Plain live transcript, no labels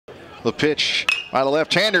The pitch by the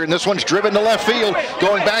left-hander, and this one's driven to left field.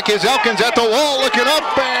 Going back is Elkins at the wall, looking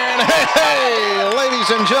up, and hey, ladies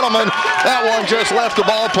and gentlemen, that one just left the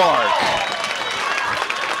ballpark.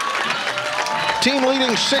 Team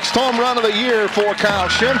leading 6th home run of the year for Kyle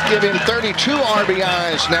Schimpf, giving 32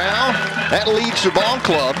 RBIs now. That leads the ball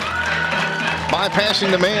club, bypassing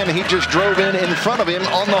the man he just drove in front of him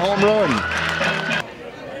on the home run.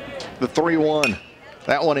 The 3-1.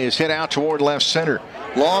 That one is hit out toward left center.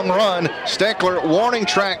 Long run, Steckler, warning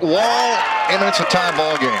track, wall, and it's a tie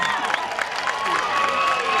ball game.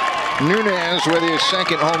 Nunez with his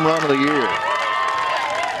 2nd home run of the year.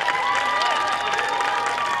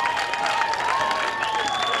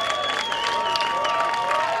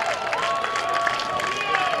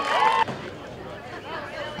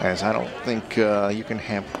 As I don't think you can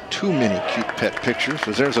have too many cute pet pictures,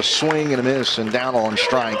 because there's a swing and a miss and down on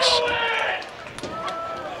strikes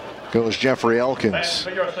goes Jeffrey Elkins.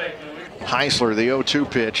 Heisler, the 0-2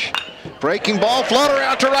 pitch. Breaking ball, flutter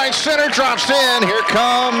out to right center, drops in. Here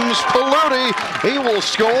comes Paluti. He will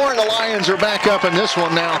score, and the Lions are back up in this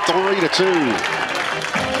one now,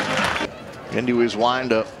 3-2. Into his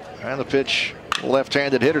windup, and the pitch,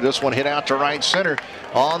 left-handed hitter. This one hit out to right center.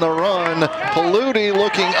 On the run, Paluti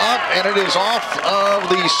looking up, and it is off of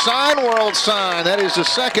the Sign World sign. That is the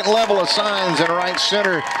 2nd level of signs in right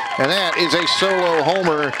center, and that is a solo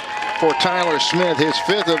homer for Tyler Smith, his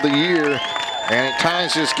 5th of the year, and it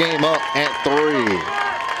ties this game up at 3.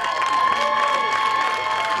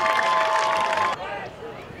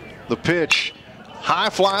 The pitch, high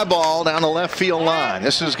fly ball down the left field line.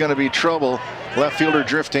 This is going to be trouble. Left fielder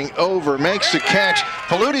drifting over, makes the catch.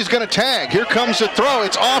 Paluti's going to tag. Here comes the throw.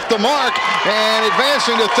 It's off the mark, and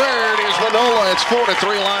advancing to third is Manola. It's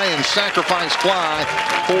 4-3 Lions. Sacrifice fly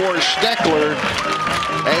for Steckler.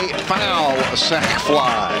 A foul sac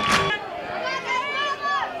fly.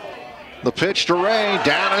 The pitch to Ray,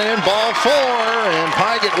 down and in, ball 4, and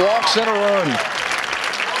Pygott walks in a run.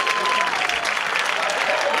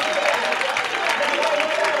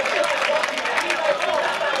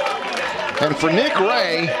 And for Nick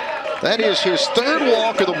Ray, that is his 3rd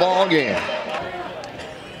walk of the ball game.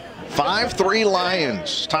 5-3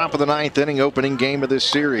 Lions, top of the 9th inning, opening game of this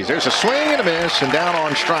series. There's a swing and a miss, and down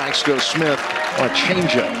on strikes goes Smith on a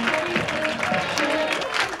changeup.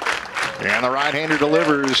 And the right-hander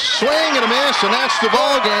delivers, swing and a miss, and that's the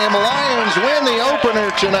ball game. Lions win the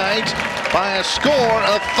opener tonight by a score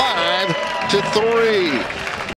of 5-3.